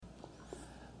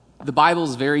The Bible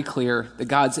is very clear that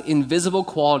God's invisible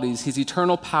qualities, his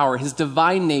eternal power, his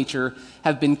divine nature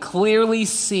have been clearly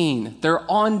seen. They're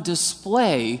on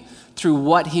display through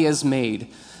what he has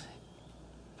made.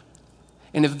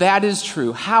 And if that is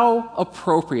true, how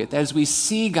appropriate that as we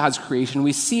see God's creation,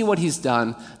 we see what he's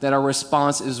done, that our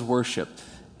response is worship.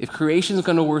 If creation is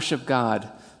going to worship God,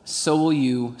 so will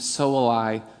you, so will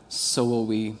I, so will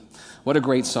we. What a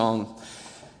great song.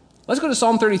 Let's go to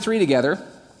Psalm 33 together.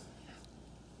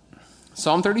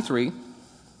 Psalm 33.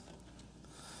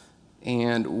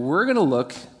 And we're going to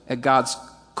look at God's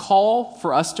call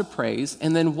for us to praise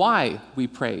and then why we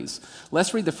praise.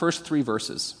 Let's read the first 3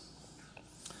 verses.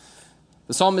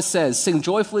 The psalmist says, "Sing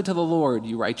joyfully to the Lord,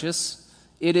 you righteous.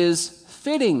 It is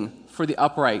fitting for the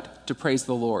upright to praise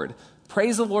the Lord.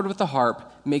 Praise the Lord with the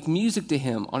harp. Make music to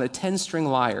him on a 10-string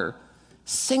lyre.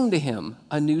 Sing to him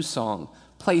a new song.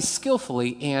 Play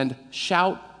skillfully and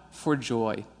shout for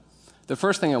joy." The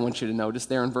first thing I want you to notice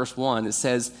there in verse 1, it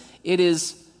says, it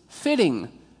is fitting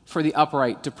for the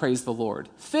upright to praise the Lord.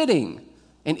 Fitting.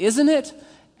 And isn't it?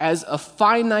 As a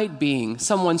finite being,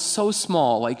 someone so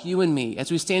small like you and me, as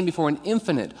we stand before an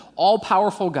infinite,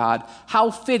 all-powerful God,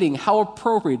 how fitting, how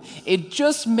appropriate. It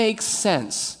just makes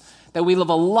sense that we live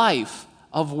a life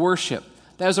of worship.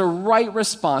 That is a right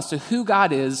response to who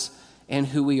God is and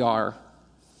who we are.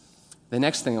 The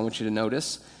next thing I want you to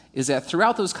notice is that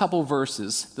throughout those couple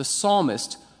verses, the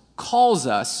psalmist calls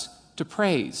us to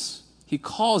praise. He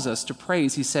calls us to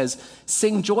praise. He says,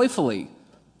 sing joyfully,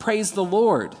 praise the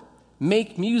Lord,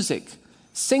 make music,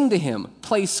 sing to him,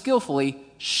 play skillfully,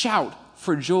 shout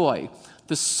for joy.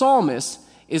 The psalmist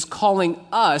is calling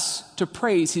us to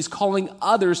praise. He's calling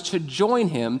others to join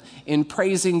him in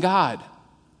praising God.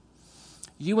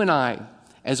 You and I,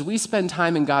 as we spend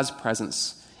time in God's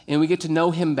presence and we get to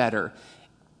know him better,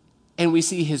 and we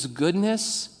see his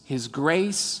goodness, his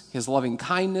grace, his loving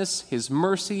kindness, his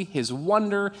mercy, his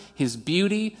wonder, his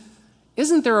beauty,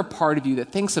 isn't there a part of you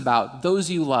that thinks about those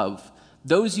you love,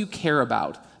 those you care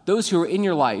about, those who are in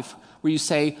your life, where you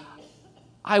say,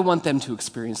 I want them to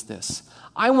experience this.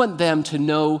 I want them to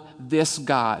know this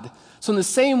God. So in the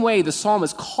same way the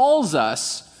psalmist calls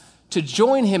us to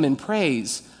join him in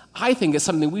praise, I think it's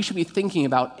something we should be thinking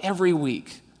about every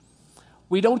week.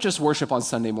 We don't just worship on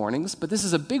Sunday mornings, but this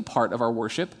is a big part of our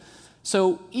worship.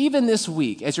 So even this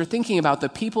week, as you're thinking about the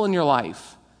people in your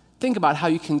life, think about how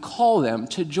you can call them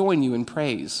to join you in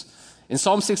praise. In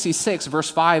Psalm 66, verse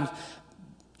 5,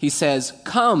 he says,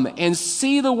 come and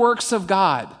see the works of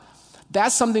God.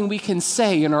 That's something we can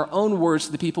say in our own words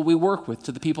to the people we work with,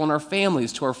 to the people in our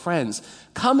families, to our friends.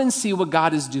 Come and see what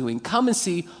God is doing. Come and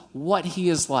see what he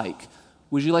is like.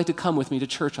 Would you like to come with me to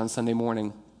church on Sunday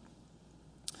morning?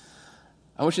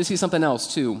 I want you to see something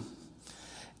else too.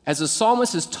 As the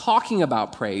psalmist is talking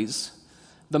about praise,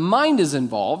 the mind is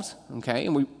involved, okay?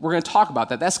 And we're going to talk about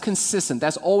that. That's consistent.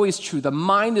 That's always true. The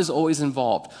mind is always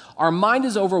involved. Our mind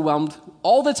is overwhelmed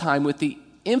all the time with the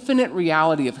infinite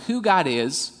reality of who God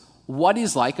is, what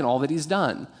he's like, and all that he's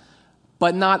done.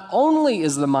 But not only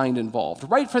is the mind involved.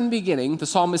 Right from the beginning, the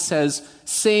psalmist says,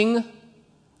 sing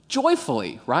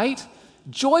joyfully, right?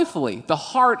 Joyfully. The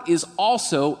heart is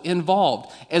also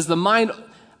involved. As the mind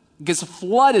gets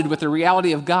flooded with the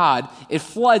reality of God, it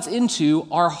floods into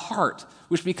our heart,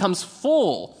 which becomes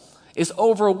full, is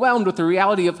overwhelmed with the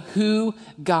reality of who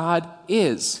God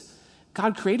is.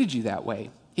 God created you that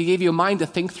way. He gave you a mind to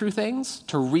think through things,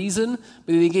 to reason,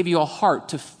 but he gave you a heart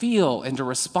to feel and to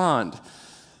respond.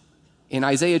 In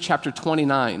Isaiah chapter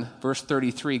 29, verse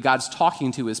 33, God's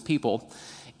talking to his people,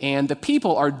 and the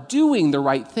people are doing the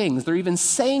right things. They're even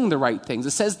saying the right things.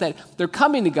 It says that they're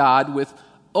coming to God with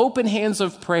open hands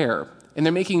of prayer, and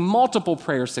they're making multiple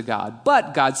prayers to God.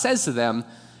 But God says to them,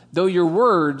 though your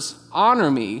words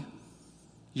honor me,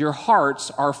 your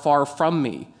hearts are far from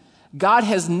me. God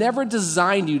has never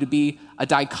designed you to be a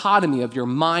dichotomy of your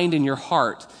mind and your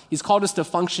heart. He's called us to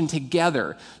function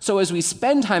together. So as we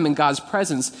spend time in God's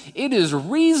presence, it is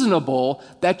reasonable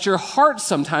that your heart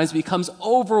sometimes becomes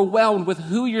overwhelmed with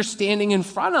who you're standing in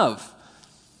front of.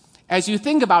 As you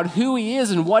think about who he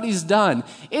is and what he's done,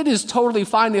 it is totally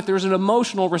fine if there's an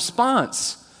emotional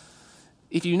response.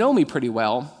 If you know me pretty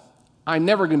well, I'm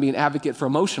never going to be an advocate for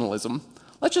emotionalism.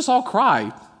 Let's just all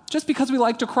cry, just because we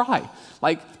like to cry.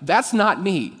 Like, that's not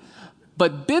me.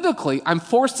 But biblically, I'm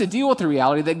forced to deal with the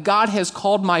reality that God has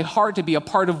called my heart to be a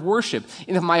part of worship.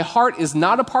 And if my heart is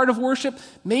not a part of worship,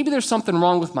 maybe there's something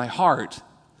wrong with my heart.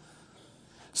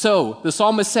 So, the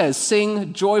psalmist says,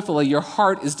 sing joyfully, your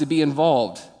heart is to be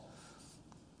involved.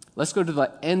 Let's go to the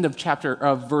end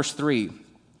of verse 3.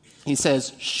 He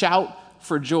says, shout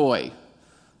for joy.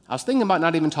 I was thinking about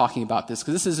not even talking about this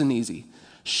because this isn't easy.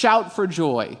 Shout for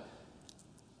joy.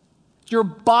 Your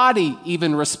body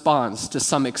even responds to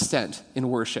some extent in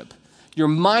worship. Your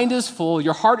mind is full,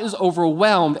 your heart is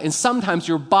overwhelmed, and sometimes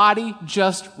your body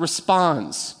just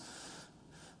responds.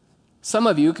 Some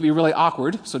of you can be really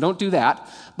awkward, so don't do that,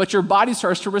 but your body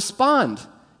starts to respond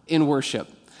in worship.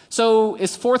 So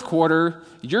it's fourth quarter,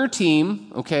 your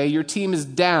team is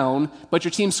down, but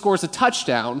your team scores a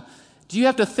touchdown. Do you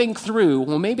have to think through,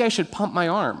 well, maybe I should pump my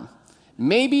arm?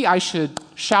 Maybe I should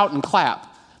shout and clap?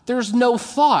 There's no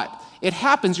thought. It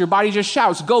happens, your body just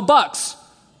shouts, "Go Bucks!"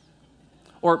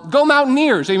 Or "Go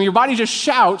Mountaineers!" I mean, your body just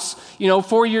shouts,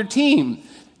 for your team.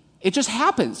 It just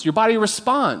happens. Your body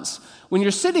responds. When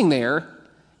you're sitting there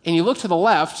and you look to the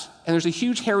left and there's a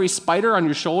huge hairy spider on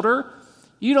your shoulder,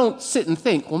 you don't sit and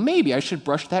think, well, maybe I should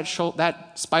brush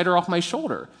that spider off my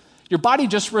shoulder. Your body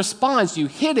just responds. You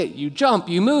hit it, you jump,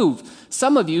 you move.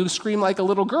 Some of you scream like a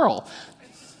little girl.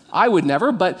 I would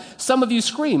never, but some of you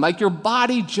scream. Like your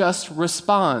body just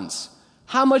responds.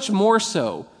 How much more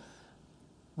so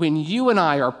when you and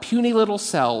I, our puny little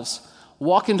selves,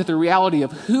 walk into the reality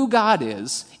of who God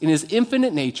is in his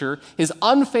infinite nature, his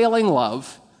unfailing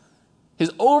love,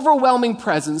 his overwhelming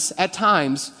presence at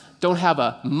times don't have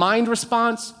a mind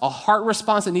response, a heart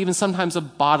response, and even sometimes a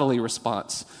bodily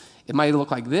response. It might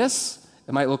look like this.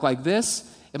 It might look like this.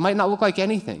 It might not look like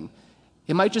anything.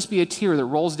 It might just be a tear that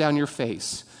rolls down your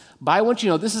face. But I want you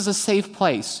to know this is a safe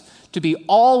place to be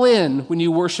all in when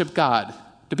you worship God,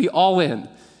 to be all in.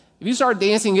 If you start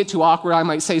dancing and get too awkward, I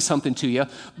might say something to you,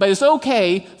 but it's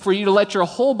okay for you to let your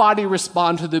whole body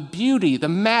respond to the beauty, the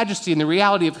majesty, and the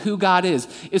reality of who God is.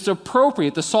 It's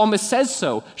appropriate. The psalmist says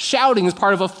so. Shouting is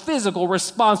part of a physical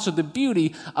response to the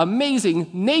beauty, amazing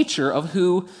nature of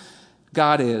who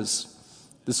God is.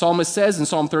 The psalmist says in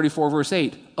Psalm 34, verse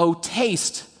 8, "Oh,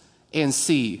 taste and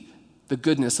see the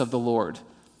goodness of the Lord."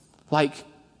 Like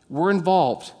we're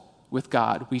involved with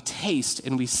God. We taste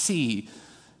and we see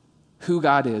who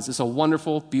God is. It's a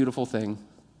wonderful, beautiful thing.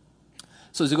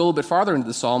 So as we go a little bit farther into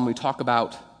the psalm, we talk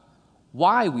about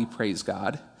why we praise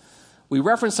God. We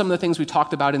reference some of the things we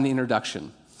talked about in the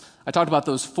introduction. I talked about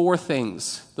those four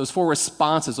things, those four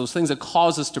responses, those things that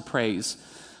cause us to praise.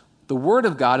 The Word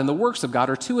of God and the works of God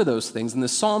are two of those things, and the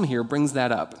psalm here brings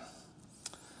that up.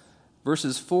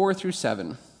 Verses 4 through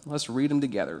 7. Let's read them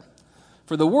together.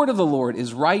 "For the word of the Lord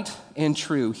is right and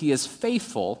true. He is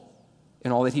faithful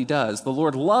in all that he does. The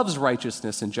Lord loves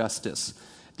righteousness and justice.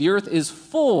 The earth is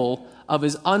full of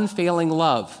his unfailing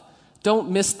love."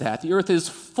 Don't miss that. The earth is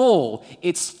full.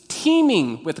 It's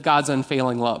teeming with God's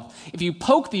unfailing love. If you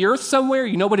poke the earth somewhere,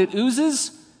 you know what it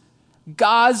oozes?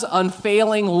 God's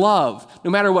unfailing love.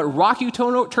 No matter what rock you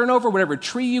turn over, whatever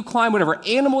tree you climb, whatever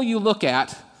animal you look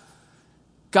at,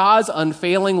 God's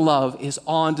unfailing love is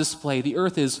on display. The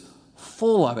earth is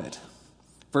full of it.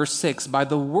 Verse 6, "By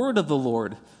the word of the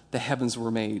Lord the heavens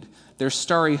were made, their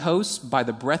starry hosts by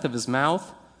the breath of his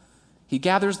mouth. He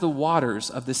gathers the waters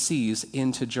of the seas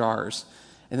into jars."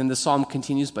 And then the psalm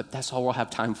continues, but that's all we'll have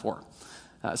time for.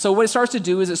 So what it starts to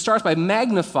do is it starts by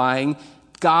magnifying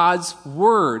God's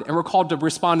word. And we're called to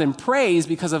respond in praise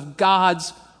because of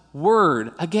God's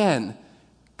word. Again,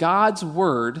 God's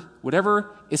word, whatever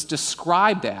it's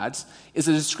described as, is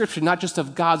a description not just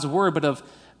of God's word, but of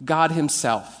God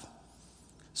himself.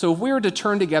 So if we were to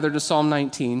turn together to Psalm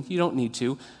 19, you don't need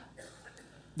to,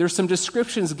 there's some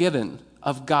descriptions given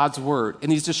of God's word,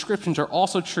 and these descriptions are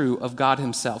also true of God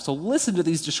himself. So listen to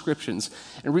these descriptions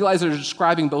and realize they're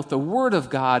describing both the word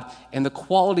of God and the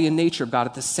quality and nature of God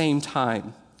at the same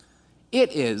time. He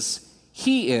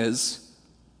is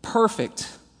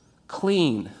perfect,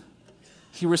 clean.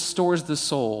 He restores the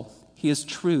soul. He is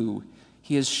true.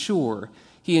 He is sure.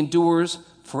 He endures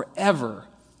forever.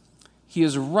 He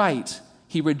is right.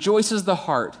 He rejoices the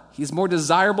heart. He is more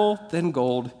desirable than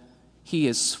gold. He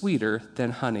is sweeter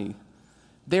than honey.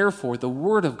 Therefore, the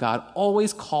word of God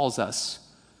always calls us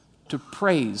to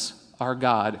praise our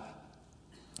God.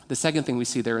 The second thing we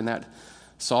see there in that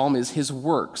psalm is his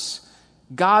works.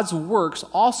 God's works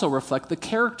also reflect the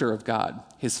character of God,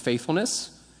 his faithfulness,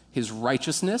 his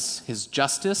righteousness, his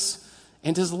justice,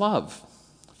 and his love.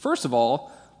 First of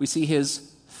all, we see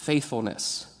his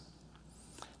faithfulness.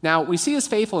 Now, we see his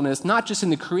faithfulness not just in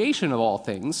the creation of all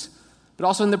things, but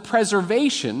also in the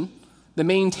preservation, the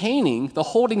maintaining, the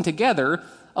holding together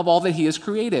of all that he has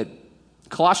created.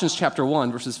 Colossians chapter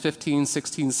 1, verses 15,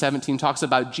 16, 17 talks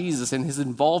about Jesus and his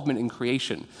involvement in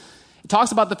creation. It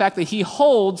talks about the fact that he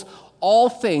holds all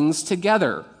things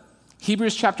together.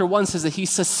 Hebrews chapter 1 says that he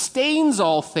sustains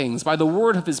all things by the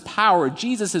word of his power.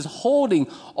 Jesus is holding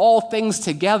all things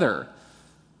together.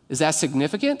 Is that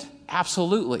significant?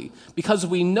 Absolutely. Because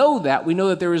we know that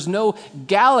there is no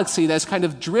galaxy that's kind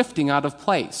of drifting out of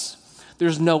place.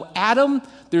 There's no atom,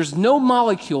 there's no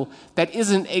molecule that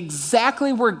isn't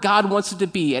exactly where God wants it to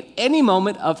be at any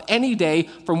moment of any day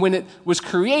from when it was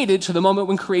created to the moment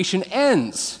when creation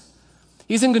ends.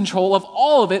 He's in control of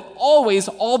all of it, always,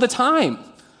 all the time.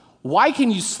 Why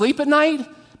can you sleep at night?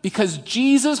 Because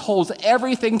Jesus holds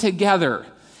everything together.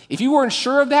 If you weren't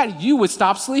sure of that, you would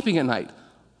stop sleeping at night.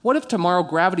 What if tomorrow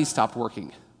gravity stopped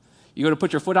working? You go to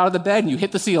put your foot out of the bed and you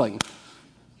hit the ceiling.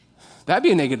 That'd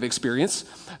be a negative experience.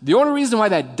 The only reason why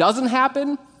that doesn't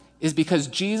happen is because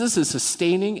Jesus is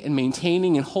sustaining and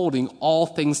maintaining and holding all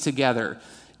things together.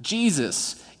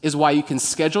 Jesus is why you can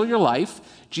schedule your life.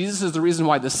 Jesus is the reason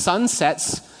why the sun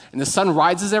sets and the sun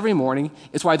rises every morning.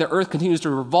 It's why the earth continues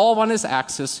to revolve on its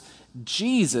axis.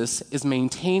 Jesus is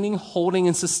maintaining, holding,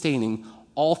 and sustaining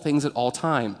all things at all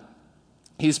time.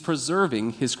 He's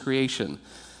preserving his creation.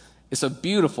 It's a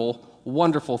beautiful,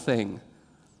 wonderful thing.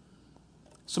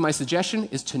 So my suggestion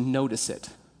is to notice it.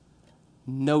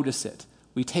 Notice it.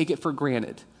 We take it for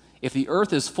granted. If the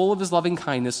earth is full of his loving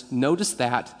kindness, notice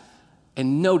that,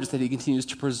 and notice that he continues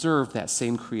to preserve that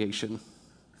same creation.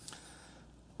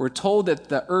 We're told that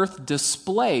the earth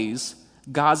displays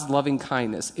God's loving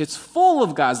kindness. It's full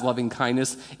of God's loving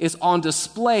kindness. It's on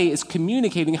display. It's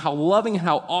communicating how loving and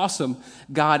how awesome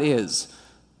God is.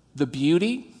 The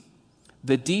beauty,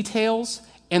 the details,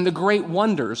 and the great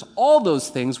wonders, all those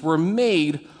things were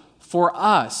made for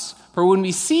us. For when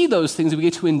we see those things, we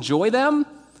get to enjoy them,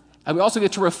 and we also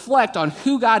get to reflect on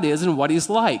who God is and what he's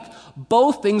like.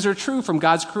 Both things are true from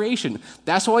God's creation.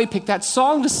 That's why we picked that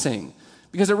song to sing,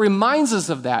 because it reminds us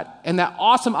of that and that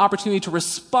awesome opportunity to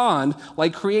respond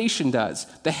like creation does.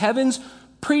 The heavens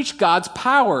preach God's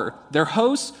power. Their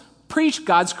hosts preach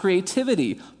God's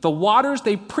creativity. The waters,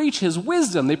 they preach his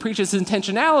wisdom. They preach his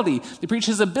intentionality. They preach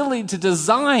his ability to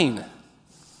design.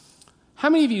 How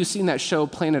many of you have seen that show,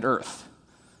 Planet Earth?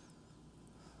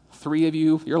 3 of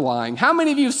you, you're lying. How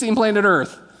many of you have seen Planet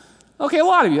Earth? Okay, a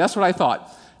lot of you, that's what I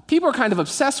thought. People are kind of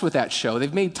obsessed with that show.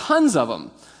 They've made tons of them.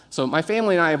 So my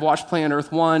family and I have watched Planet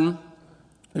Earth 1.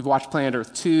 We've watched Planet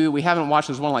Earth 2. We haven't watched,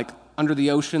 there's one like Under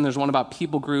the Ocean. There's one about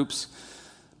people groups.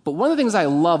 But one of the things I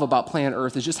love about Planet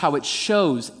Earth is just how it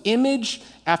shows image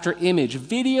after image,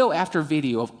 video after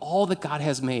video of all that God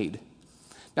has made.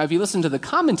 Now, if you listen to the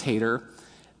commentator,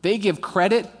 they give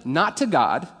credit not to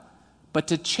God, but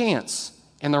to chance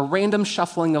and the random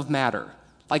shuffling of matter.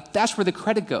 Like, that's where the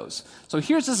credit goes. So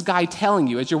here's this guy telling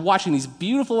you, as you're watching these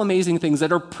beautiful, amazing things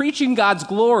that are preaching God's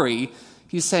glory,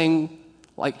 he's saying,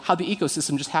 like, how the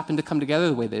ecosystem just happened to come together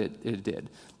the way that it did.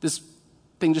 This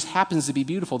thing just happens to be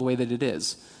beautiful the way that it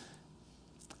is.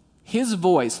 His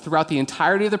voice throughout the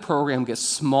entirety of the program gets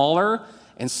smaller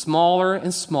and smaller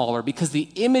and smaller because the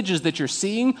images that you're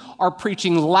seeing are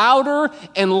preaching louder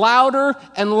and louder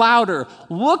and louder.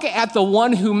 Look at the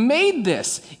one who made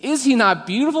this. Is he not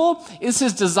beautiful? Is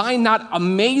his design not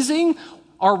amazing?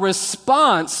 Our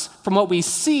response from what we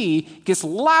see gets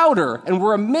louder, and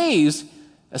we're amazed,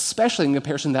 especially in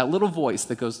comparison to that little voice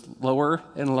that goes lower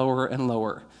and lower and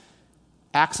lower.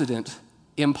 Accident,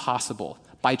 impossible.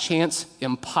 By chance,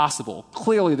 impossible.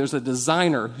 Clearly, there's a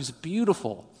designer who's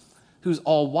beautiful, who's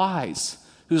all-wise,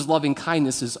 whose loving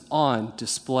kindness is on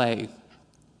display.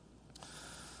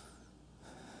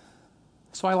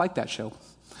 So I like that show.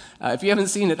 If you haven't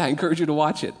seen it, I encourage you to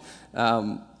watch it.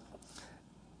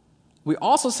 We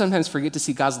also sometimes forget to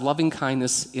see God's loving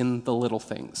kindness in the little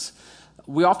things.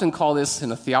 We often call this,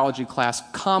 in a theology class,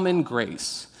 common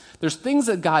grace. There's things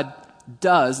that God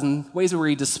does in ways where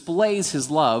he displays his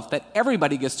love that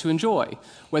everybody gets to enjoy.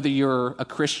 Whether you're a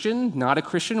Christian, not a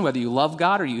Christian, whether you love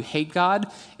God or you hate God,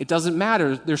 it doesn't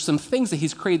matter. There's some things that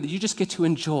he's created that you just get to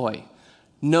enjoy,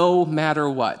 no matter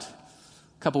what.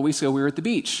 A couple weeks ago, we were at the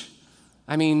beach.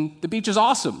 I mean, the beach is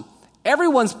awesome.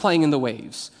 Everyone's playing in the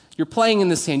waves. You're playing in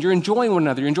the sand. You're enjoying one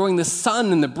another. You're enjoying the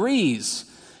sun and the breeze.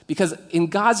 Because in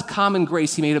God's common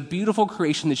grace, he made a beautiful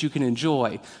creation that you can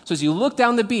enjoy. So as you look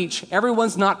down the beach,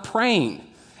 everyone's not praying.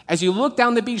 As you look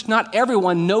down the beach, not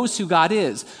everyone knows who God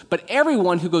is. But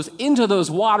everyone who goes into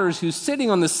those waters, who's sitting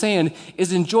on the sand,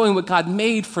 is enjoying what God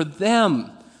made for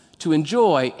them to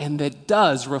enjoy, and that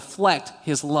does reflect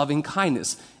his loving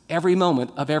kindness every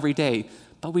moment of every day.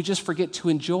 But we just forget to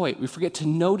enjoy it. We forget to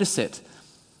notice it.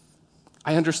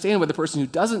 I understand why the person who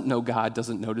doesn't know God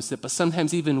doesn't notice it, but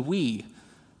sometimes even we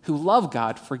who love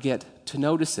God forget to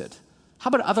notice it. How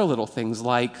about other little things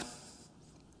like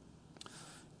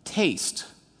taste,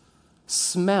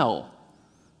 smell?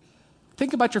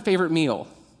 Think about your favorite meal.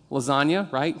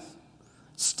 Lasagna, right?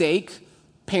 Steak,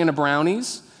 pan of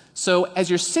brownies. So as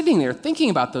you're sitting there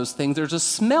thinking about those things, there's a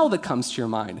smell that comes to your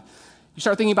mind. You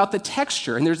start thinking about the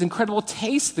texture, and there's incredible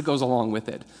taste that goes along with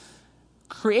it.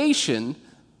 Creation,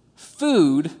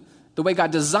 food, the way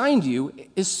God designed you,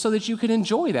 is so that you can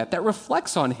enjoy that. That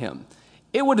reflects on him.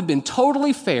 It would have been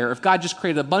totally fair if God just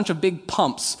created a bunch of big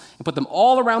pumps and put them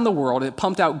all around the world and it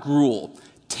pumped out gruel.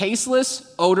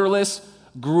 Tasteless, odorless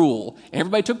gruel. And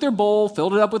everybody took their bowl,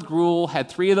 filled it up with gruel, had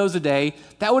 3 of those a day.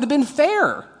 That would have been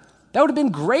fair. That would have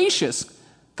been gracious.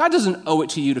 God doesn't owe it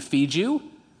to you to feed you.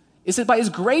 It's by his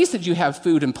grace that you have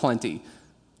food in plenty.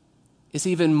 It's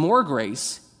even more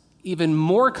grace, even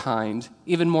more kind,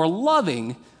 even more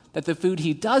loving that the food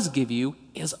he does give you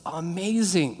is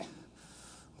amazing.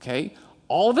 Okay?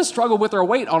 All of us struggle with our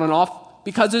weight on and off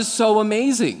because it's so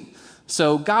amazing.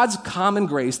 So God's common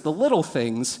grace, the little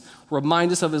things,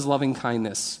 remind us of his loving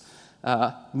kindness.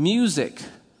 Music,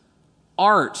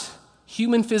 art,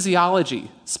 human physiology.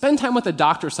 Spend time with a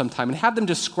doctor sometime and have them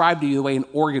describe to you the way an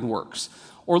organ works.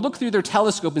 Or look through their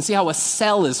telescope and see how a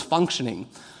cell is functioning.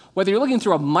 Whether you're looking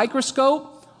through a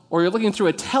microscope or you're looking through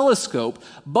a telescope,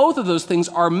 both of those things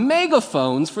are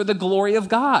megaphones for the glory of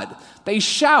God. They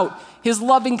shout his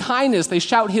loving kindness. They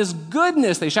shout his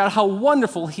goodness. They shout how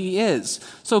wonderful he is.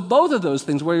 So both of those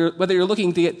things, whether you're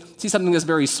looking to see something that's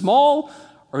very small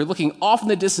or you're looking off in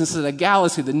the distance at a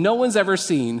galaxy that no one's ever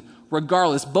seen,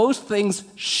 regardless, both things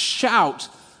shout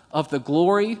of the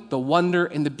glory, the wonder,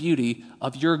 and the beauty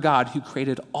of your God who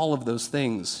created all of those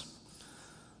things.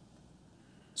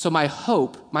 So my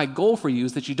hope, my goal for you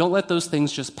is that you don't let those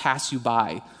things just pass you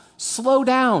by. Slow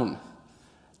down.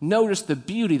 Notice the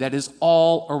beauty that is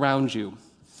all around you.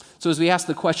 So as we ask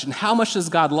the question, how much does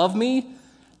God love me?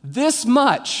 This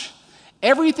much.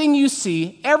 Everything you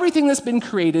see, everything that's been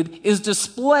created is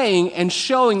displaying and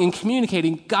showing and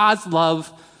communicating God's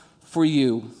love for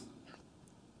you.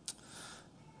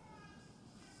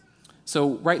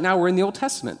 So right now we're in the Old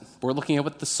Testament. We're looking at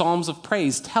what the Psalms of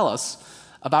Praise tell us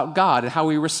about God and how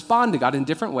we respond to God in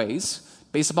different ways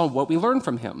based upon what we learn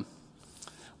from him.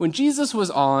 When Jesus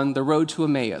was on the road to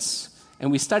Emmaus,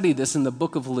 and we studied this in the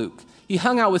book of Luke, he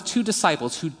hung out with 2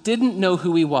 disciples who didn't know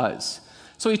who he was.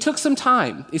 So he took some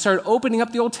time. He started opening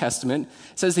up the Old Testament.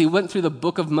 It says he went through the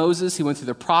book of Moses, he went through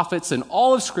the prophets, and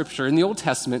all of Scripture in the Old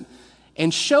Testament,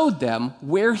 and showed them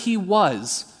where he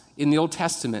was in the Old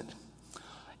Testament.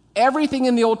 Everything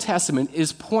in the Old Testament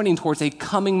is pointing towards a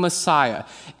coming Messiah.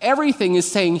 Everything is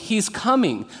saying he's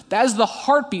coming. That is the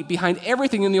heartbeat behind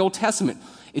everything in the Old Testament.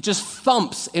 It just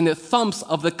thumps and it thumps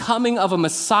of the coming of a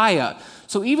Messiah.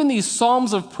 So even these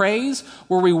Psalms of praise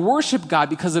where we worship God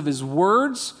because of his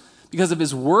words, because of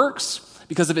his works,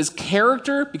 because of his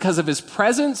character, because of his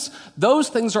presence, those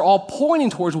things are all pointing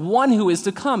towards one who is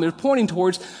to come. They're pointing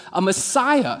towards a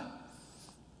Messiah.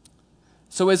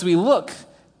 So as we look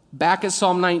back at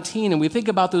Psalm 19 and we think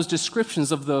about those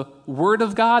descriptions of the Word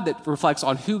of God that reflects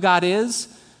on who God is,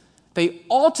 they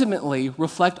ultimately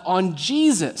reflect on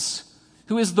Jesus,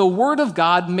 who is the Word of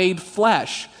God made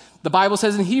flesh. The Bible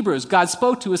says in Hebrews, God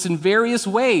spoke to us in various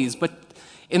ways, but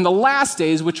in the last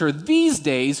days, which are these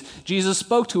days, Jesus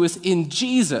spoke to us in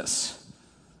Jesus.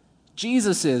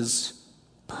 Jesus is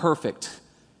perfect.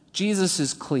 Jesus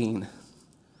is clean.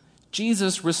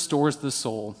 Jesus restores the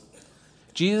soul.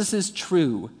 Jesus is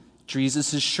true.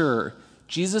 Jesus is sure.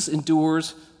 Jesus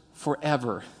endures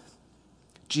forever.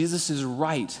 Jesus is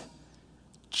right.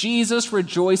 Jesus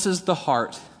rejoices the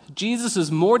heart. Jesus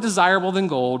is more desirable than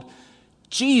gold.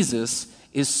 Jesus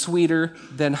is sweeter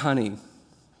than honey.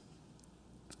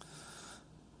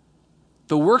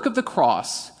 The work of the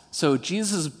cross, so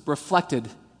Jesus is reflected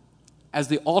as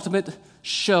the ultimate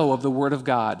show of the Word of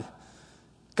God.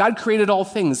 God created all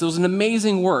things. It was an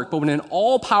amazing work, but when an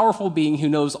all-powerful being who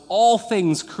knows all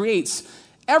things creates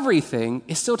everything,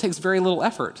 it still takes very little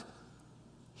effort.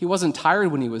 He wasn't tired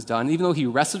when he was done. Even though he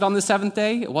rested on the 7th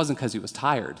day, it wasn't because he was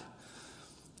tired.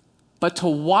 But to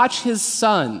watch his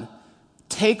Son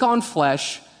take on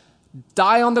flesh,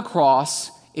 die on the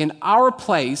cross in our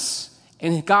place,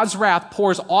 and God's wrath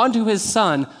pours onto his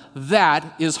Son,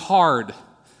 that is hard.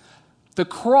 The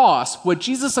cross, what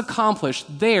Jesus accomplished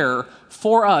there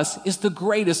for us, is the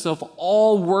greatest of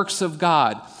all works of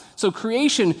God. So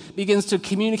creation begins to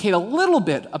communicate a little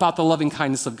bit about the loving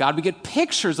kindness of God. We get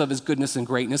pictures of his goodness and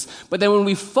greatness, but then when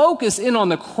we focus in on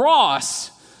the cross,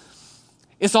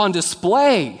 it's on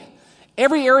display.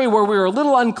 Every area where we were a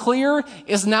little unclear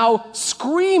is now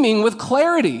screaming with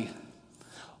clarity.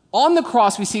 On the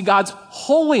cross, we see God's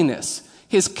holiness.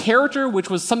 His character, which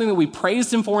was something that we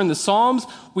praised him for in the Psalms,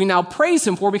 we now praise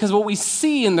him for because of what we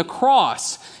see in the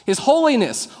cross. His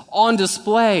holiness on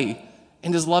display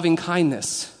and his loving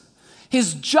kindness.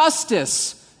 His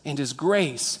justice and his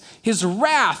grace. His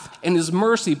wrath and his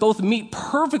mercy both meet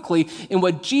perfectly in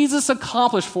what Jesus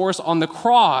accomplished for us on the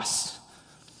cross.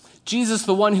 Jesus,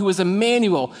 the one who is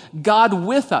Emmanuel, God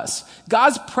with us.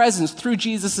 God's presence through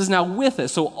Jesus is now with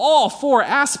us. So all four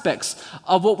aspects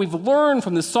of what we've learned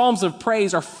from the Psalms of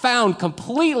praise are found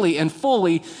completely and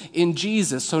fully in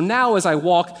Jesus. So now as I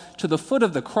walk to the foot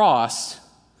of the cross,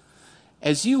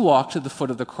 as you walk to the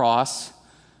foot of the cross,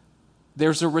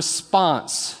 there's a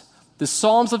response. The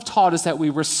Psalms have taught us that we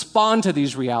respond to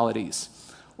these realities.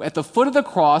 At the foot of the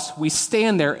cross, we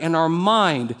stand there and our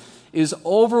mind is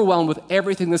overwhelmed with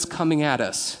everything that's coming at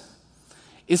us.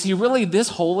 Is he really this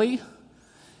holy?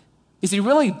 Is he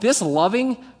really this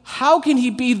loving? How can he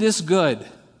be this good?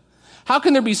 How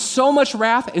can there be so much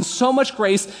wrath and so much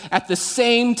grace at the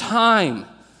same time?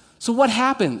 So what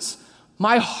happens?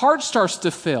 My heart starts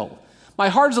to fill. My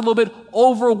heart is a little bit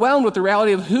overwhelmed with the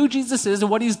reality of who Jesus is and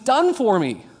what he's done for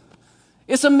me.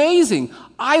 It's amazing.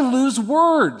 I lose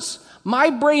words.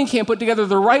 My brain can't put together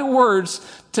the right words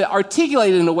to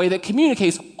articulate it in a way that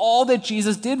communicates all that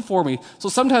Jesus did for me. So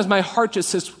sometimes my heart just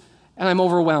sits and I'm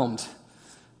overwhelmed.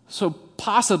 So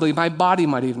possibly my body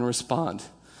might even respond.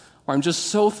 Or I'm just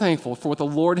so thankful for what the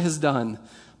Lord has done.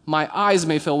 My eyes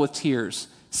may fill with tears.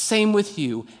 Same with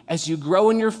you. As you grow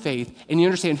in your faith and you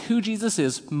understand who Jesus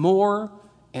is more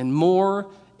and more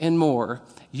and more,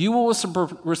 you will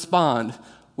respond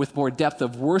with more depth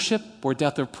of worship, more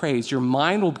depth of praise. Your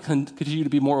mind will continue to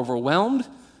be more overwhelmed.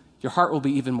 Your heart will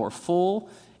be even more full.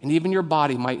 And even your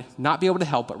body might not be able to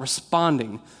help but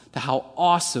responding to how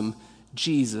awesome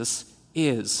Jesus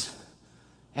is.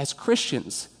 As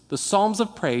Christians, the Psalms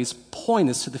of praise point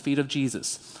us to the feet of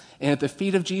Jesus. And at the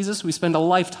feet of Jesus, we spend a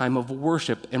lifetime of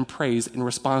worship and praise in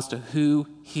response to who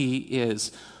he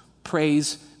is.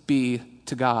 Praise be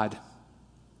to God.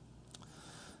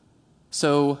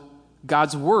 So,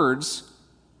 God's words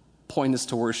point us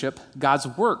to worship. God's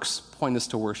works point us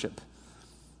to worship.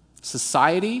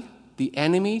 Society, the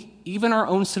enemy, even our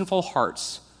own sinful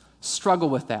hearts struggle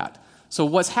with that. So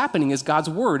what's happening is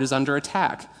God's word is under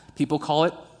attack. People call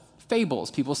it fables.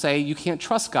 People say you can't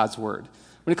trust God's word.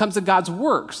 When it comes to God's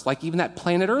works, like even that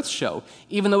Planet Earth show,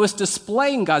 even though it's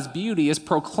displaying God's beauty, is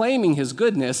proclaiming his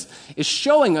goodness, is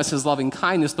showing us his loving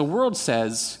kindness, the world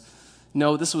says,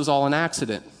 no, this was all an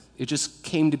accident. It just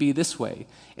came to be this way.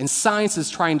 And science is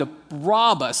trying to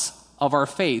rob us of our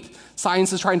faith.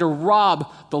 Science is trying to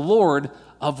rob the Lord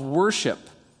of worship.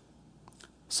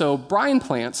 So Brian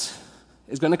Plants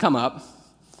is going to come up.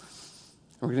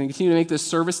 We're going to continue to make this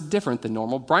service different than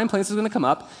normal. Brian Plants is going to come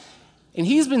up, and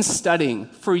he's been studying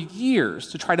for years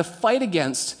to try to fight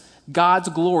against God's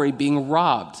glory being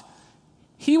robbed.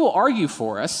 He will argue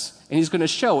for us, and he's going to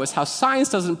show us how science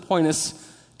doesn't point us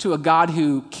to a God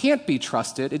who can't be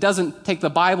trusted. It doesn't take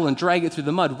the Bible and drag it through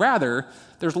the mud. Rather,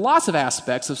 there's lots of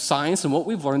aspects of science and what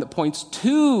we've learned that points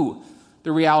to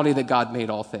the reality that God made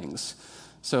all things.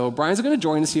 So Brian's going to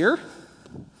join us here,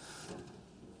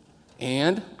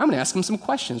 and I'm going to ask him some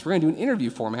questions. We're going to do an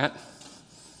interview format.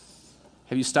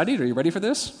 Have you studied? Are you ready for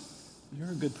this?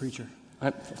 You're a good preacher.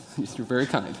 You're very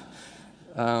kind.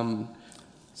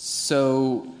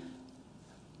 So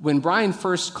when we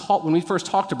first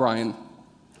talked to Brian,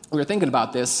 we were thinking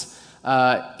about this.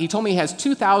 He told me he has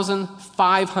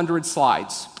 2,500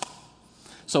 slides.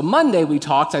 So Monday we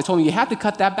talked. I told him you have to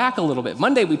cut that back a little bit.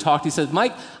 Monday we talked. He said,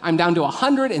 Mike, I'm down to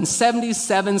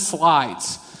 177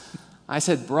 slides. I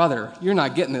said, brother, you're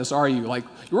not getting this, are you? Like,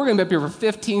 we're going to be up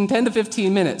here for 10 to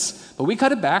 15 minutes. But we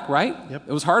cut it back, right? Yep.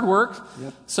 It was hard work.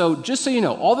 Yep. So just so you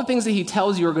know, all the things that he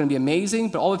tells you are going to be amazing,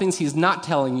 but all the things he's not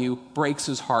telling you breaks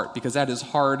his heart, because that is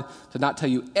hard to not tell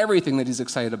you everything that he's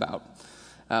excited about.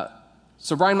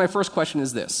 So Brian, my first question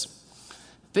is this.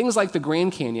 Things like the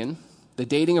Grand Canyon, the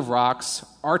dating of rocks,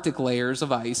 Arctic layers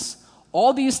of ice,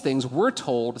 all these things, we're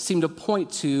told, seem to point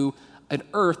to an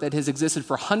earth that has existed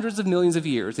for hundreds of millions of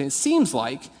years, and it seems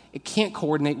like it can't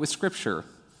coordinate with Scripture.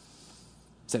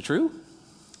 Is that true?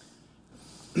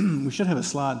 We should have a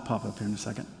slide pop up here in a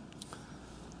second.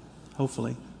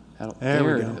 Hopefully. There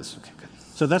we it go. is. Okay, good.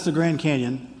 So that's the Grand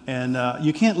Canyon, and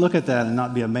you can't look at that and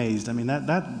not be amazed. I mean,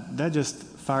 that just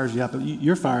fires you up.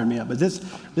 You're firing me up, but this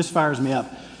fires me up.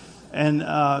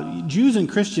 And Jews and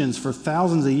Christians for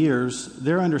thousands of years,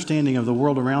 their understanding of the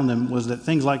world around them was that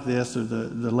things like this, or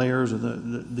the layers, or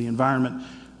the environment,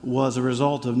 was a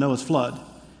result of Noah's flood.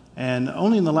 And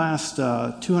only in the last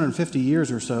 250 years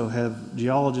or so have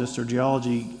geologists or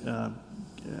geology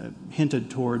hinted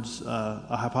towards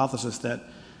a hypothesis that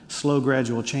slow,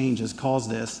 gradual change has caused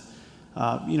this.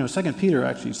 2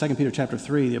 Peter chapter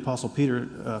 3, the Apostle Peter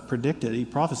he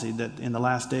prophesied that in the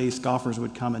last days scoffers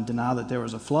would come and deny that there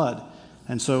was a flood.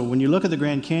 And so when you look at the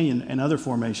Grand Canyon and other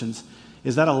formations,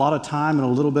 is that a lot of time and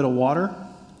a little bit of water,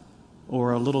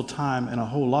 or a little time and a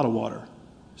whole lot of water?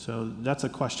 So that's a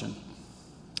question.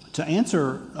 To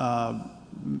answer,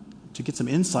 to get some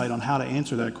insight on how to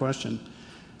answer that question,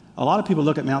 a lot of people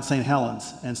look at Mount St.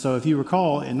 Helens. And so if you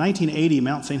recall, in 1980,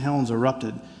 Mount St. Helens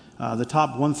erupted. The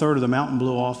top 1/3 of the mountain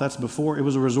blew off. That's before, it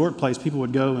was a resort place. People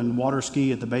would go and water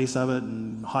ski at the base of it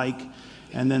and hike.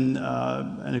 And then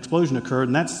an explosion occurred.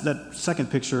 And that second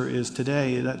picture is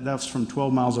today. That's from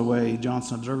 12 miles away,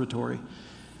 Johnson Observatory.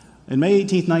 In May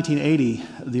 18th, 1980,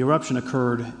 the eruption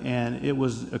occurred, and it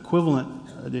was the equivalent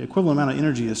amount of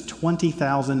energy is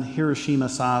 20,000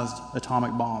 Hiroshima-sized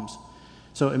atomic bombs.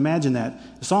 So imagine that.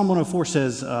 Psalm 104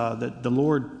 says that the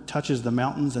Lord touches the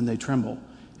mountains and they tremble,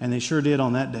 and they sure did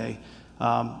on that day.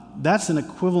 That's an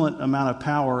equivalent amount of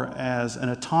power as an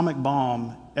atomic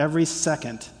bomb every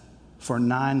second for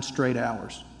 9 straight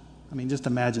hours. I mean, just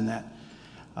imagine that.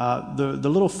 The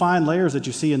little fine layers that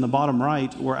you see in the bottom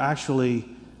right were actually,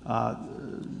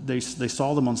 they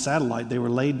saw them on satellite. They were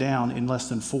laid down in less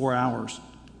than 4 hours.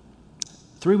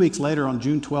 3 weeks later, on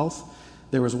June 12th,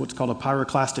 there was what's called a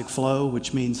pyroclastic flow,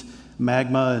 which means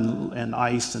magma and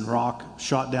ice and rock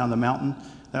shot down the mountain.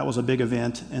 That was a big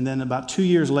event. And then about 2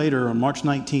 years later, on March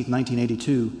 19th,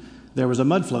 1982, there was a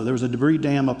mud flow. There was a debris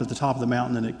dam up at the top of the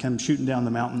mountain, and it came shooting down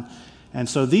the mountain. And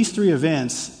so these 3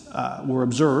 events were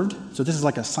observed. So this is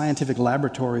like a scientific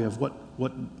laboratory of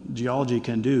what geology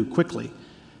can do quickly.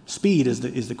 Speed is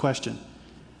the question.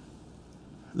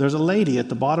 There's a lady at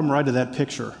the bottom right of that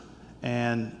picture,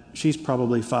 and she's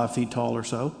probably 5 feet tall or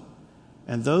so.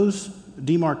 And those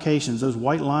demarcations, those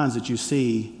white lines that you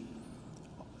see,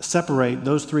 separate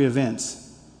those 3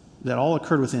 events that all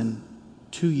occurred within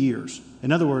 2 years.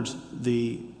 In other words,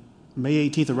 the May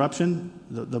 18th eruption,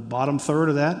 the bottom third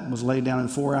of that was laid down in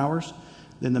 4 hours.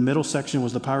 Then the middle section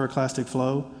was the pyroclastic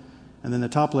flow, and then the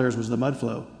top layers was the mud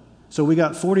flow. So we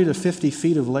got 40 to 50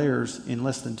 feet of layers in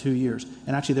less than 2 years.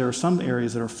 And actually, there are some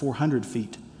areas that are 400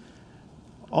 feet.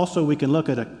 Also, we can look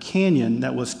at a canyon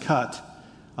that was cut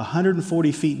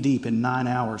 140 feet deep in 9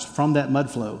 hours from that mud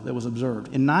flow that was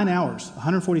observed. In 9 hours,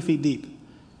 140 feet deep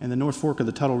in the North Fork of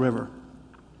the Tuttle River.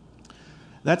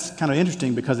 That's kind of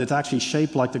interesting because it's actually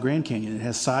shaped like the Grand Canyon. It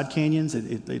has side canyons.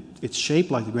 It's shaped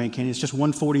like the Grand Canyon. It's just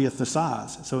 1/40th the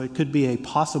size. So it could be a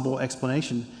possible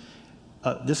explanation.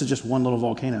 This is just one little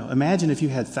volcano. Imagine if you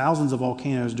had thousands of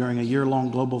volcanoes during a year-long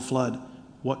global flood.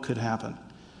 What could happen?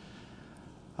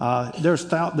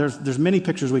 There's many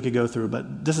pictures we could go through,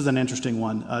 but this is an interesting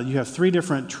one. You have 3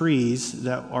 different trees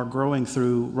that are growing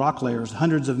through rock layers,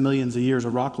 hundreds of millions of years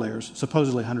of rock layers,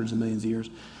 supposedly hundreds of millions of years.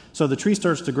 So the tree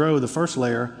starts to grow the first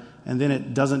layer, and then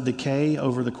it doesn't decay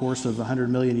over the course of 100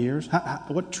 million years.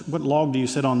 What log do you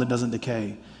sit on that doesn't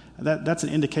decay? That's an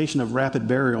indication of rapid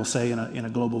burial, say, in a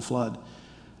global flood.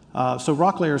 So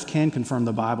rock layers can confirm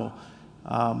the Bible.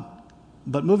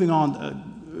 But moving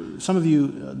on, some of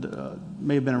you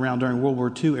may have been around during World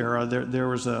War II era. There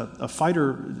was a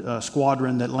fighter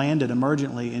squadron that landed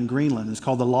emergently in Greenland. It's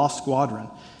called the Lost Squadron.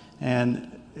 And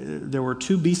there were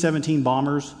 2 B-17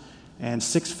 bombers and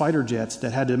 6 fighter jets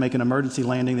that had to make an emergency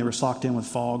landing. They were socked in with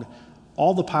fog.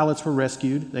 All the pilots were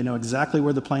rescued. They know exactly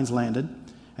where the planes landed.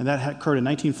 And that occurred in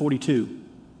 1942.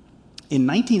 In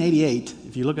 1988,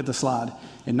 if you look at the slide,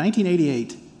 in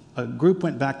 1988, a group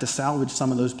went back to salvage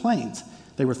some of those planes.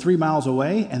 They were 3 miles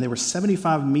away, and they were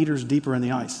 75 meters deeper in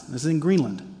the ice. This is in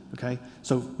Greenland, okay?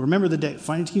 So remember the date,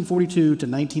 1942 to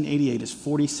 1988 is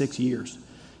 46 years.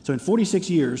 So in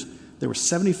 46 years, there were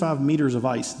 75 meters of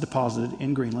ice deposited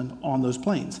in Greenland on those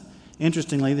planes.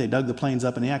 Interestingly, they dug the planes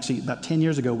up, and they actually, about 10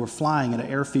 years ago, were flying at an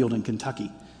airfield in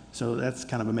Kentucky. So that's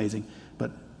kind of amazing.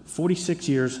 But 46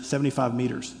 years, 75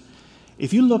 meters.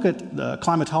 If you look at the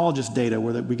climatologist data,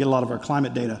 where we get a lot of our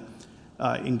climate data,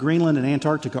 in Greenland and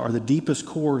Antarctica are the deepest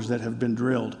cores that have been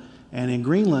drilled. And in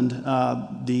Greenland,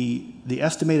 the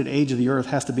estimated age of the Earth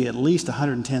has to be at least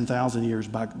 110,000 years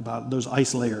by those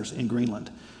ice layers in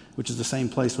Greenland, which is the same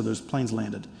place where those planes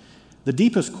landed. The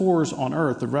deepest cores on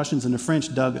Earth, the Russians and the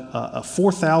French dug a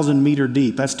 4,000 meter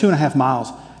deep, that's 2.5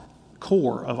 miles,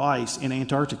 core of ice in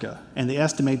Antarctica. And they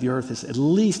estimate the Earth is at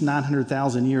least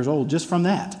 900,000 years old just from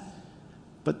that.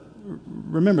 But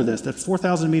remember this, that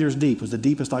 4,000 meters deep was the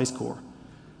deepest ice core.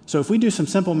 So if we do some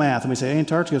simple math and we say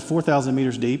Antarctica is 4,000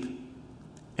 meters deep,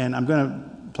 and I'm going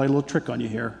to play a little trick on you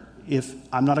here. If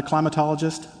I'm not a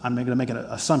climatologist, I'm going to make an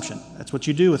assumption. That's what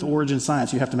you do with origin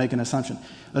science. You have to make an assumption.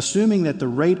 Assuming that the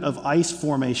rate of ice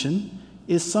formation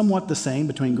is somewhat the same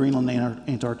between Greenland and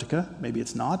Antarctica. Maybe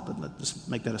it's not, but let's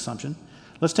make that assumption.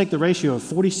 Let's take the ratio of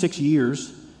 46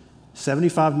 years,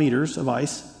 75 meters of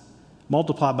ice,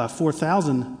 multiplied by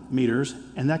 4,000 meters,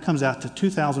 and that comes out to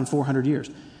 2,400 years.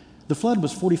 The flood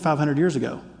was 4,500 years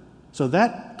ago. So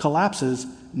that collapses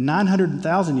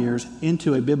 900,000 years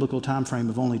into a biblical time frame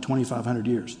of only 2,500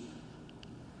 years.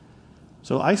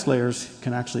 So ice layers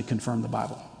can actually confirm the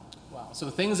Bible. Wow. So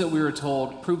things that we were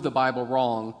told prove the Bible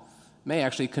wrong may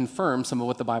actually confirm some of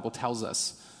what the Bible tells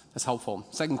us. That's helpful.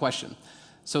 Second question.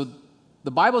 So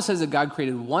the Bible says that God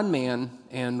created one man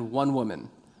and one woman.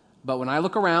 But when I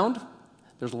look around,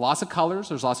 there's lots of colors,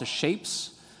 there's lots of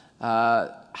shapes.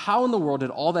 How in the world did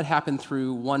all that happen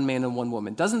through one man and one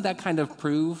woman? Doesn't that kind of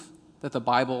prove that the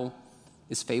Bible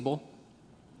is fable?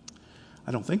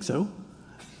 I don't think so.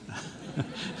 I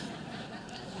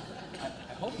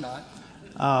hope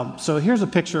not. So here's a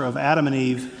picture of Adam and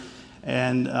Eve,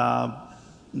 and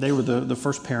they were the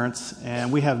first parents,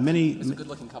 and we have many... It's a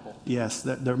good-looking couple. Yes,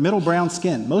 they're middle brown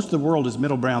skin. Most of the world is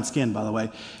middle brown skin, by the way.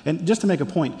 And just to make a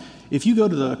point, if you go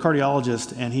to the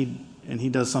cardiologist and he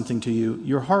does something to you,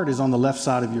 your heart is on the left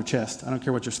side of your chest. I don't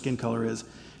care what your skin color is.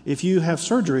 If you have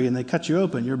surgery and they cut you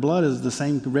open, your blood is the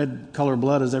same red color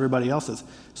blood as everybody else's.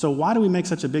 So why do we make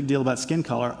such a big deal about skin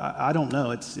color? I don't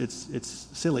know. It's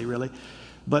silly, really.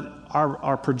 But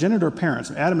our progenitor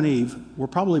parents, Adam and Eve, were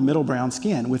probably middle brown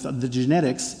skin with the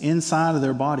genetics inside of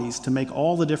their bodies to make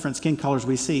all the different skin colors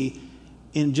we see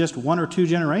in just 1 or 2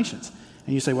 generations.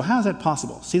 And you say, well, how is that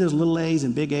possible? See those little A's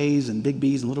and big B's and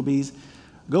little B's?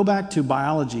 Go back to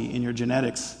biology in your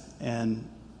genetics, and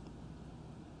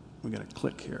we got to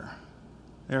click here.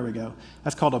 There we go.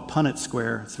 That's called a Punnett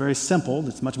square. It's very simple.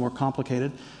 It's much more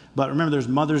complicated. But remember, there's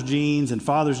mother's genes and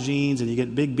father's genes, and you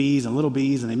get big B's and little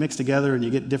B's, and they mix together, and you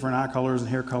get different eye colors and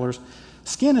hair colors.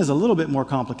 Skin is a little bit more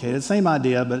complicated. Same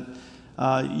idea, but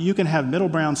you can have middle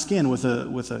brown skin with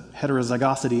a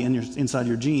heterozygosity inside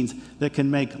your genes that can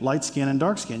make light skin and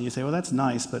dark skin. You say, well, that's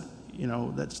nice, but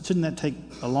shouldn't that take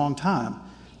a long time?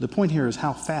 The point here is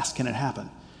how fast can it happen?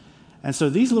 And so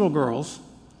these little girls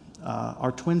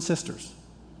are twin sisters.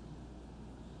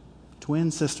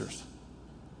 Twin sisters.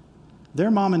 Their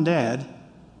mom and dad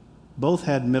both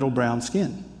had middle brown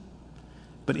skin.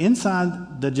 But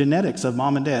inside the genetics of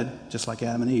mom and dad, just like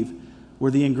Adam and Eve, were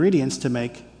the ingredients to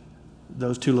make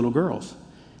those 2 little girls.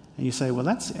 And you say, well,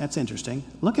 that's interesting.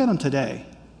 Look at them today.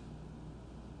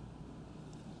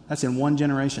 That's in 1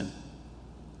 generation.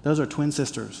 Those are twin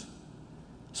sisters.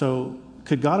 So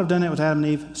could God have done it with Adam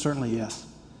and Eve? Certainly yes.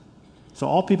 So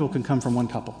all people can come from one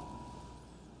couple.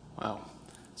 Wow.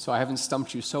 So I haven't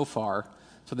stumped you so far.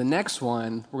 So the next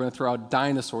one, we're going to throw out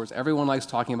dinosaurs. Everyone likes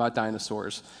talking about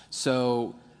dinosaurs.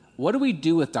 So what do we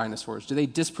do with dinosaurs? Do they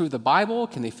disprove the Bible?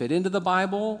 Can they fit into the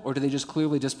Bible? Or do they just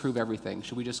clearly disprove everything?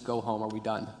 Should we just go home? Are we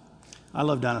done? I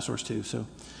love dinosaurs too. So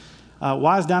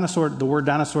why is the word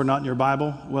dinosaur not in your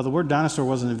Bible? Well, the word dinosaur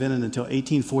wasn't invented until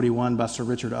 1841 by Sir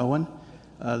Richard Owen.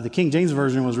 The King James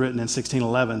Version was written in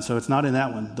 1611, so it's not in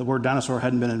that one. The word dinosaur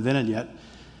hadn't been invented yet.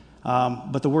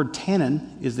 But the word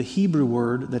tannin is the Hebrew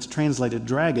word that's translated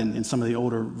dragon in some of the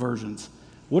older versions.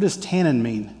 What does tannin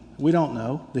mean? We don't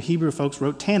know. The Hebrew folks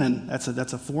wrote tannin. That's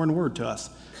a foreign word to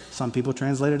us. Some people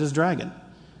translate it as dragon.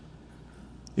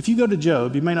 If you go to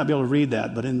Job, you may not be able to read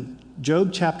that, but in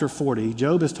Job chapter 40,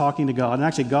 Job is talking to God, and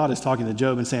actually God is talking to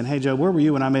Job and saying, hey, Job, where were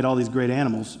you when I made all these great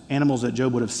animals that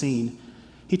Job would have seen?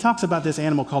 He talks about this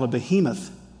animal called a behemoth,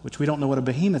 which we don't know what a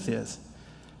behemoth is.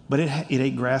 But it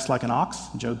ate grass like an ox,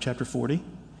 Job chapter 40,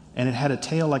 and it had a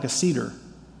tail like a cedar.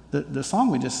 The song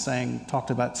we just sang talked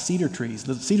about cedar trees.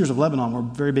 The cedars of Lebanon were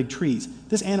very big trees.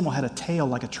 This animal had a tail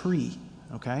like a tree,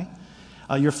 okay?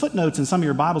 Your footnotes in some of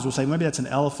your Bibles will say maybe that's an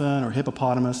elephant or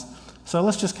hippopotamus. So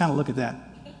let's just kind of look at that.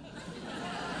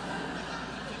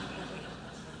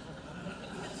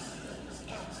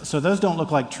 So those don't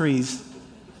look like trees.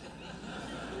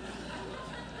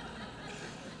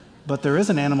 But there is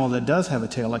an animal that does have a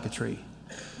tail like a tree,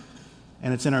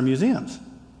 and it's in our museums.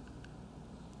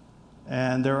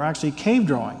 And there are actually cave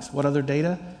drawings. What other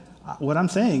data? What I'm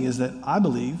saying is that I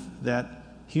believe that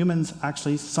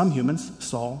some humans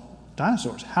saw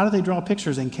dinosaurs. How do they draw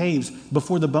pictures in caves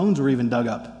before the bones were even dug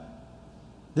up?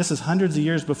 This is hundreds of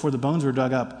years before the bones were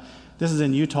dug up. This is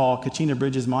in Utah, Kachina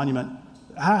Bridges Monument.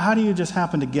 How do you just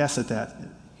happen to guess at that?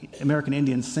 American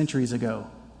Indians centuries ago.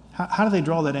 How do they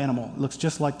draw that animal? It looks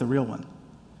just like the real one.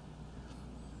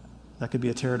 That could be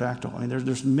a pterodactyl. I mean,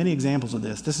 there's many examples of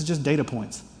this. This is just data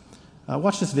points.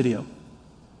 Watch this video.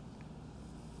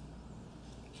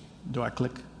 Do I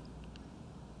click?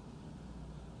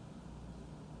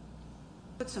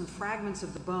 Put some fragments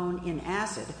of the bone in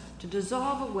acid to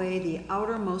dissolve away the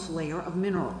outermost layer of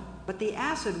mineral. But the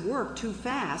acid worked too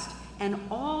fast, and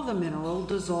all the mineral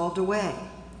dissolved away.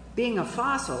 Being a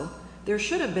fossil, there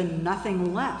should have been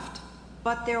nothing left,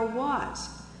 but there was,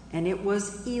 and it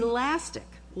was elastic,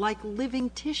 like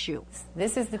living tissue.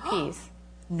 This is the piece.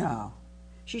 No.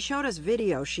 She showed us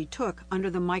video she took under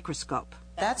the microscope.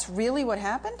 That's really what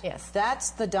happened? Yes.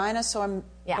 That's the dinosaur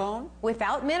bone?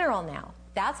 Without mineral now.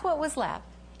 That's what was left.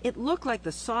 It looked like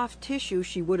the soft tissue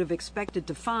she would have expected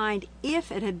to find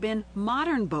if it had been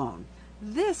modern bone.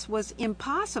 This was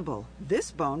impossible.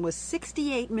 This bone was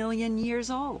 68 million years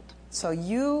old. So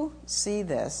you see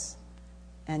this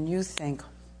and you think,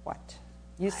 what?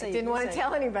 I didn't want to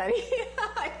tell anybody.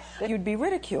 You'd be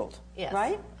ridiculed, Yes.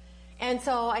 right? And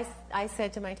so I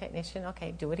said to my technician,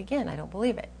 okay, do it again. I don't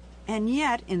believe it. And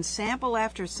yet, in sample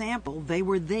after sample, they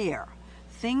were there.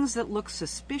 Things that looked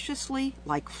suspiciously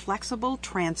like flexible,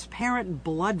 transparent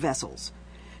blood vessels.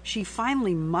 She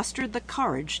finally mustered the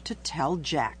courage to tell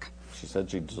Jack. She said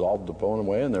she dissolved the bone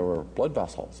away and there were blood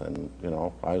vessels. And,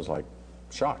 I was like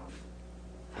shocked.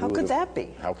 How could that be?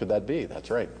 How could that be?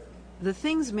 That's right. The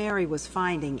things Mary was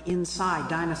finding inside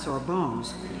dinosaur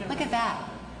bones, Look at that.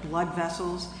 blood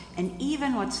vessels, and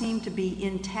even what seemed to be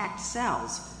intact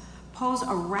cells, pose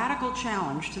a radical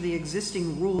challenge to the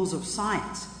existing rules of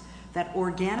science, that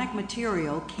organic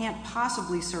material can't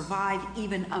possibly survive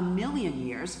even 1 million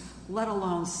years, let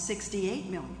alone 68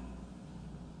 million.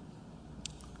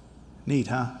 Neat,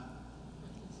 huh?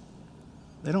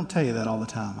 They don't tell you that all the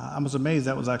time. I was amazed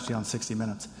that was actually on 60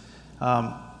 Minutes.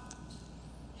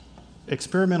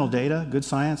 Experimental data, good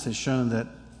science, has shown that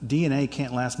DNA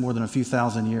can't last more than a few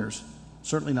thousand years,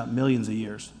 certainly not millions of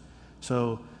years.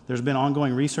 So there's been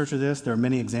ongoing research of this. There are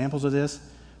many examples of this.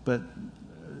 But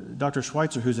Dr.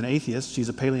 Schweitzer, who's an atheist, she's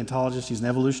a paleontologist, she's an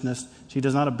evolutionist, she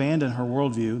does not abandon her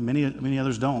worldview. Many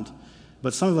others don't.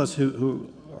 But some of us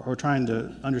who are trying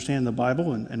to understand the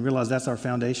Bible and realize that's our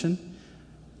foundation,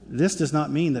 this does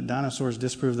not mean that dinosaurs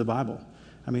disprove the Bible.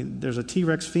 I mean, there's a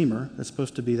T-Rex femur that's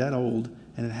supposed to be that old,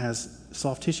 and it has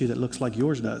soft tissue that looks like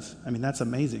yours does. I mean, that's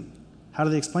amazing. How do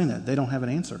they explain that? They don't have an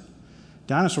answer.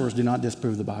 Dinosaurs do not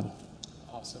disprove the Bible.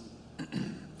 Awesome.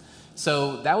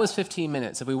 So that was 15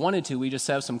 minutes. If we wanted to, we just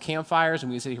set up some campfires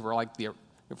and we sit here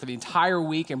for the entire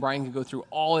week, and Brian could go through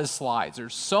all his slides.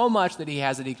 There's so much that he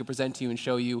has that he could present to you and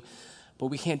show you, but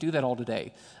we can't do that all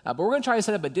today. But we're going to try to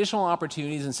set up additional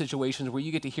opportunities and situations where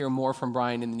you get to hear more from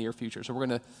Brian in the near future. So we're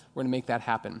going to make that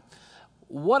happen.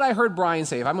 What I heard Brian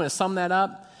say, if I'm going to sum that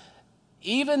up,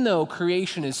 even though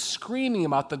creation is screaming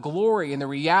about the glory and the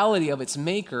reality of its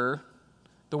maker,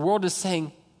 the world is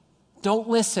saying, don't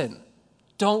listen.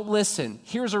 Don't listen.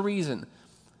 Here's a reason.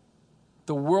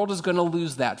 The world is going to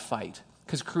lose that fight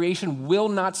because creation will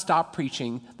not stop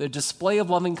preaching. The display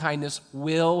of loving kindness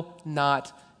will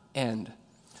not end.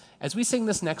 As we sing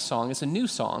this next song, it's a new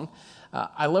song.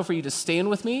 I'd love for you to stand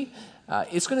with me.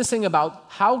 It's going to sing about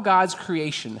how God's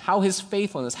creation, how his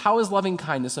faithfulness, how his loving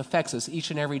kindness affects us each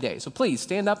and every day. So please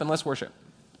stand up and let's worship.